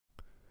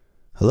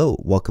Hello,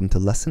 welcome to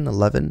lesson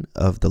 11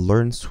 of the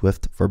Learn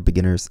Swift for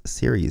Beginners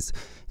series.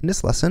 In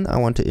this lesson, I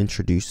want to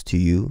introduce to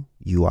you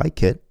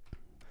UIKit.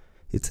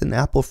 It's an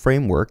Apple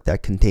framework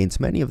that contains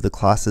many of the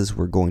classes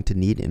we're going to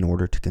need in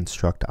order to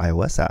construct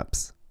iOS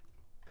apps.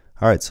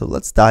 Alright, so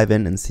let's dive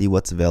in and see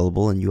what's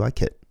available in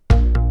UIKit.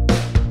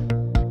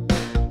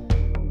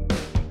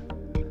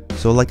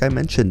 So like I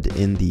mentioned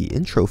in the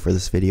intro for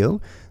this video,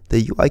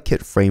 the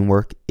UIKit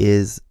framework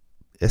is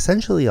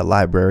essentially a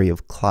library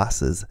of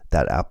classes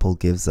that Apple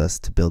gives us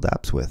to build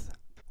apps with.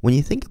 When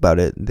you think about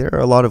it, there are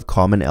a lot of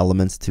common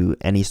elements to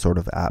any sort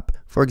of app.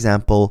 For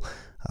example,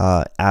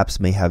 apps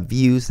may have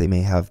views, they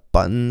may have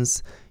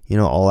buttons.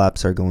 All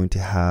apps are going to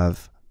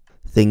have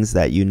things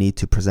that you need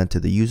to present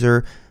to the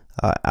user.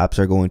 Apps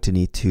are going to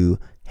need to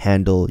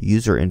handle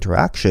user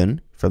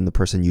interaction from the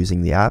person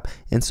using the app,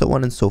 and so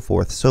on and so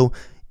forth. So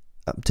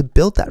to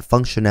build that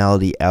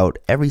functionality out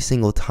every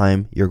single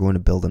time you're going to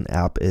build an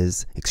app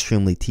is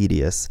extremely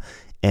tedious,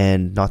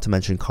 and not to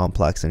mention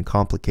complex and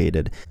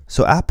complicated.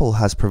 So Apple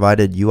has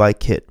provided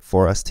UIKit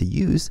for us to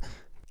use,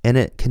 and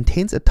it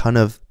contains a ton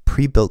of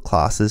pre-built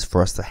classes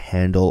for us to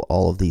handle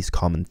all of these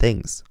common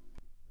things.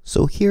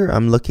 So here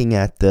I'm looking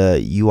at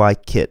the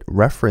UIKit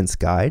reference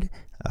guide,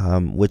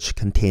 which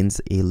contains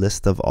a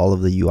list of all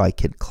of the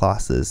UIKit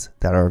classes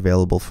that are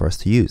available for us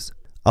to use.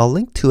 I'll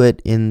link to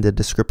it in the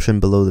description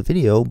below the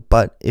video,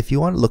 but if you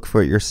want to look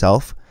for it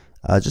yourself,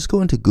 just go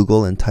into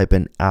Google and type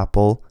in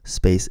Apple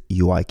space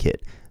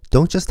UIKit.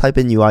 Don't just type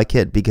in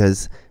UIKit,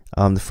 because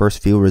the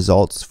first few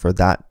results for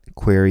that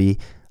query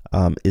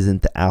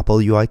isn't the Apple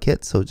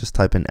UIKit, so just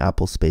type in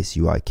Apple space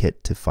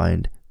UIKit to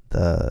find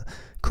the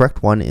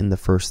correct one in the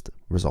first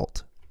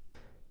result.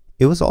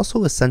 It was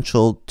also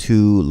essential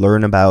to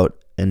learn about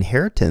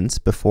inheritance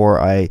before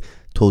I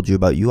told you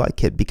about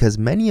UIKit, because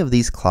many of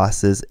these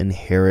classes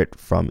inherit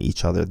from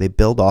each other. They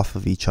build off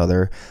of each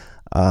other,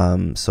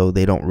 so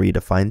they don't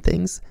redefine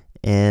things.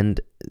 And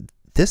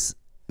this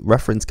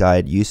reference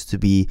guide used to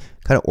be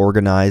kind of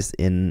organized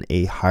in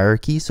a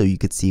hierarchy, so you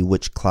could see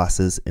which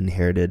classes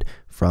inherited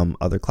from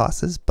other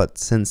classes. But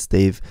since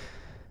they've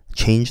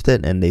changed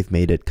it and they've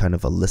made it kind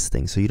of a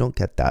listing, so you don't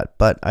get that.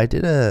 But I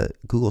did a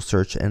Google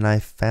search and I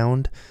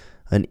found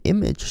an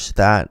image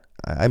that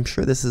I'm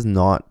sure this is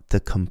not the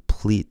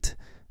complete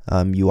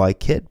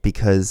UIKit,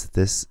 because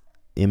this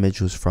image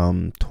was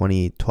from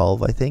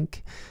 2012, I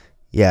think.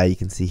 Yeah, you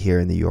can see here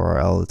in the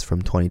URL it's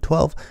from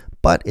 2012,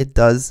 but it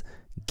does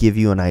give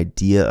you an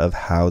idea of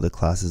how the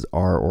classes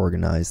are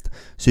organized.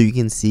 So you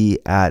can see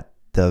at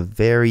the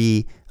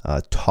very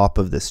top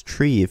of this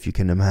tree, if you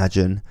can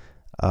imagine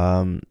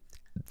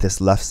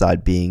this left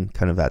side being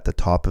kind of at the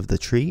top of the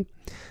tree,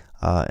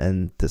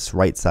 and this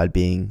right side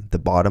being the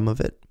bottom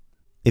of it.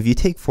 If you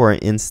take, for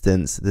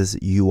instance, this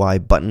UI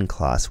button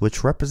class,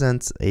 which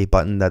represents a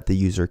button that the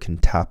user can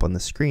tap on the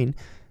screen,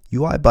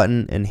 UI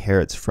button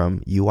inherits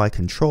from UI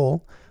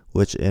control,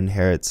 which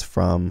inherits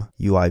from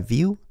UI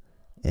view,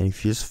 and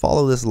if you just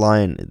follow this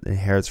line, it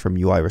inherits from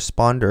UI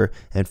responder,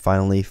 and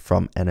finally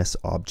from NS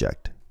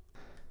object.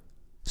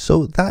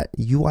 So that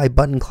UI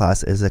button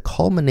class is a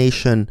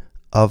culmination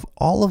of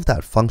all of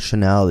that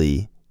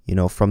functionality,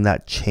 from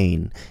that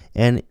chain.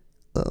 And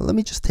let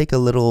me just take a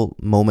little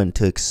moment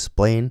to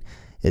explain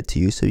it to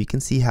you so you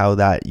can see how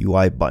that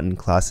UI button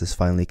class is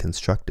finally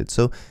constructed.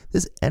 So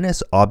this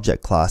NS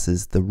object class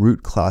is the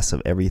root class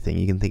of everything.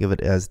 You can think of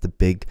it as the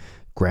big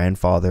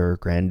grandfather or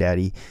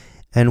granddaddy.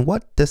 And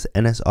what this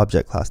NS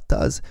object class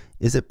does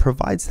is it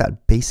provides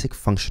that basic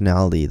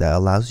functionality that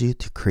allows you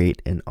to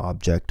create an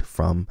object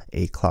from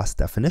a class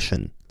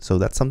definition. So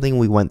that's something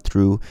we went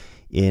through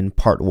in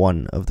part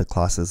 1 of the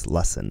classes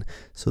lesson.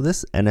 So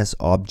this NS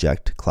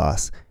object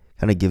class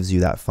kind of gives you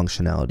that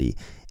functionality.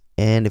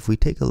 And if we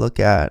take a look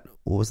at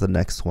what was the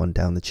next one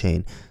down the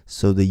chain,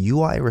 so the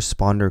UI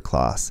responder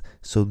class.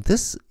 So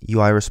this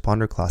UI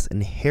responder class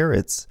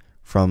inherits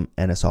from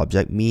NS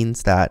object,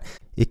 means that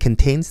it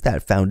contains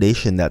that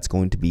foundation that's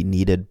going to be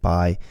needed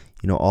by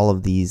all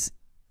of these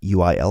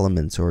UI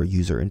elements or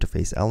user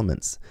interface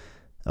elements.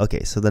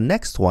 Okay, so the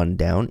next one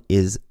down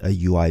is a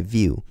UI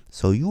view.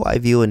 So UI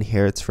view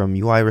inherits from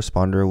UI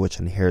responder, which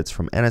inherits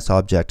from NS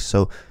object.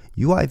 So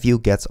UI view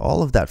gets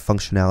all of that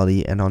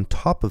functionality, and on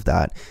top of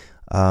that,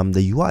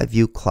 the UI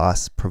view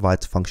class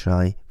provides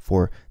functionality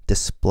for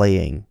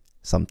displaying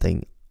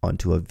something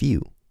onto a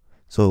view.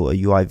 So a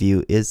UI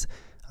view is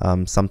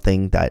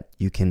something that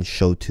you can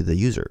show to the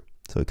user.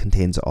 So it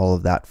contains all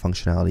of that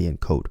functionality in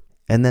code.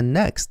 And then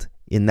next,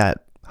 in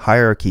that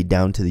hierarchy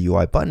down to the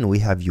UI button, we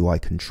have UI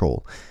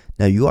control.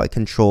 Now UI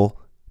control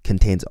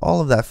contains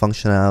all of that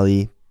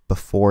functionality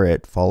before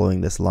it, following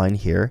this line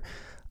here.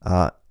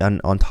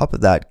 And on top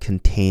of that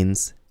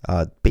contains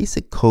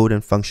basic code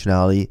and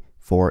functionality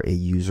for a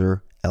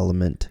user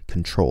element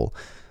control.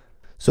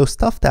 So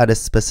stuff that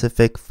is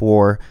specific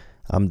for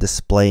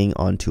displaying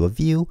onto a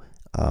view,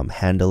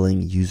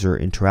 handling user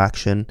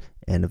interaction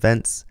and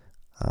events,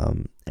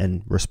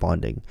 and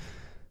responding.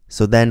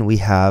 So then we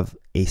have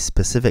a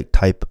specific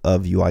type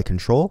of UI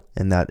control,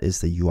 and that is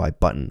the UI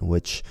button,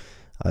 which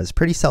It's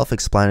pretty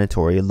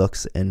self-explanatory. It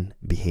looks and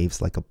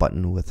behaves like a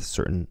button with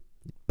certain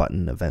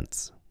button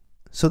events.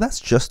 So that's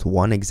just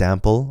one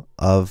example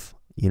of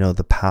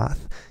the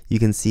path. You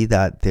can see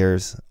that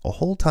there's a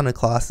whole ton of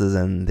classes,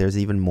 and there's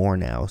even more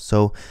now.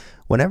 So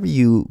whenever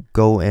you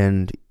go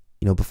and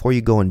before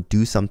you go and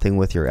do something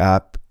with your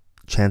app,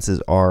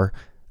 chances are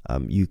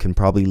you can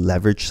probably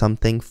leverage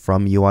something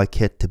from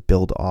UIKit to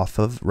build off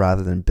of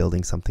rather than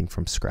building something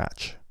from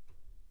scratch.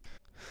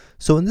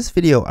 So in this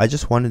video, I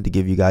just wanted to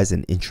give you guys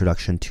an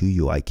introduction to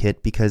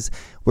UIKit because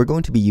we're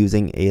going to be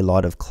using a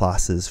lot of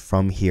classes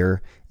from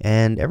here,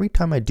 and every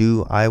time I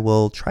do, I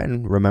will try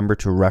and remember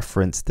to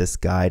reference this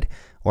guide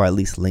or at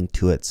least link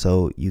to it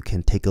so you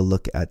can take a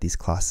look at these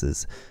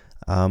classes.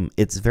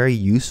 It's very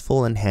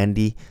useful and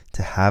handy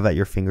to have at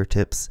your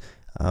fingertips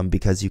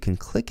because you can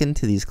click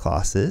into these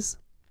classes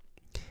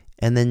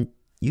and then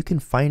you can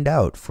find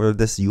out for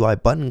this UI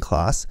button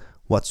class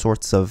what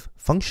sorts of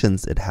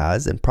functions it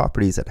has and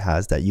properties it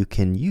has that you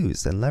can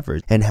use and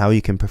leverage, and how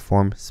you can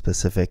perform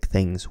specific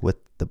things with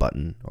the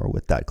button or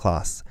with that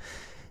class.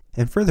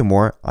 And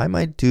furthermore, I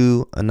might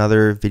do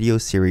another video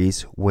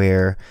series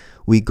where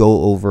we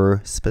go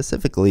over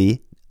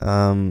specifically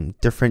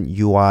different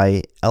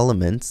UI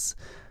elements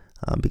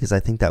because I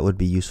think that would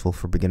be useful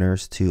for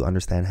beginners to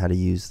understand how to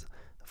use,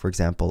 for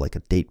example, like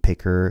a date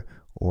picker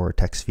or a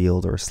text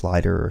field or a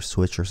slider or a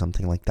switch or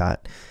something like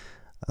that.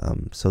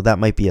 So that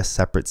might be a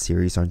separate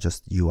series on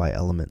just UI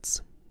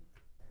elements.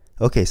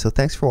 Okay, so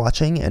thanks for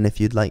watching, and if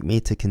you'd like me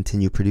to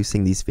continue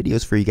producing these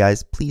videos for you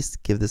guys, please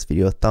give this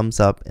video a thumbs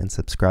up and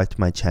subscribe to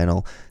my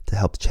channel to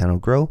help the channel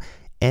grow,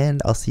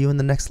 and I'll see you in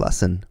the next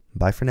lesson.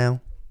 Bye for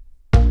now.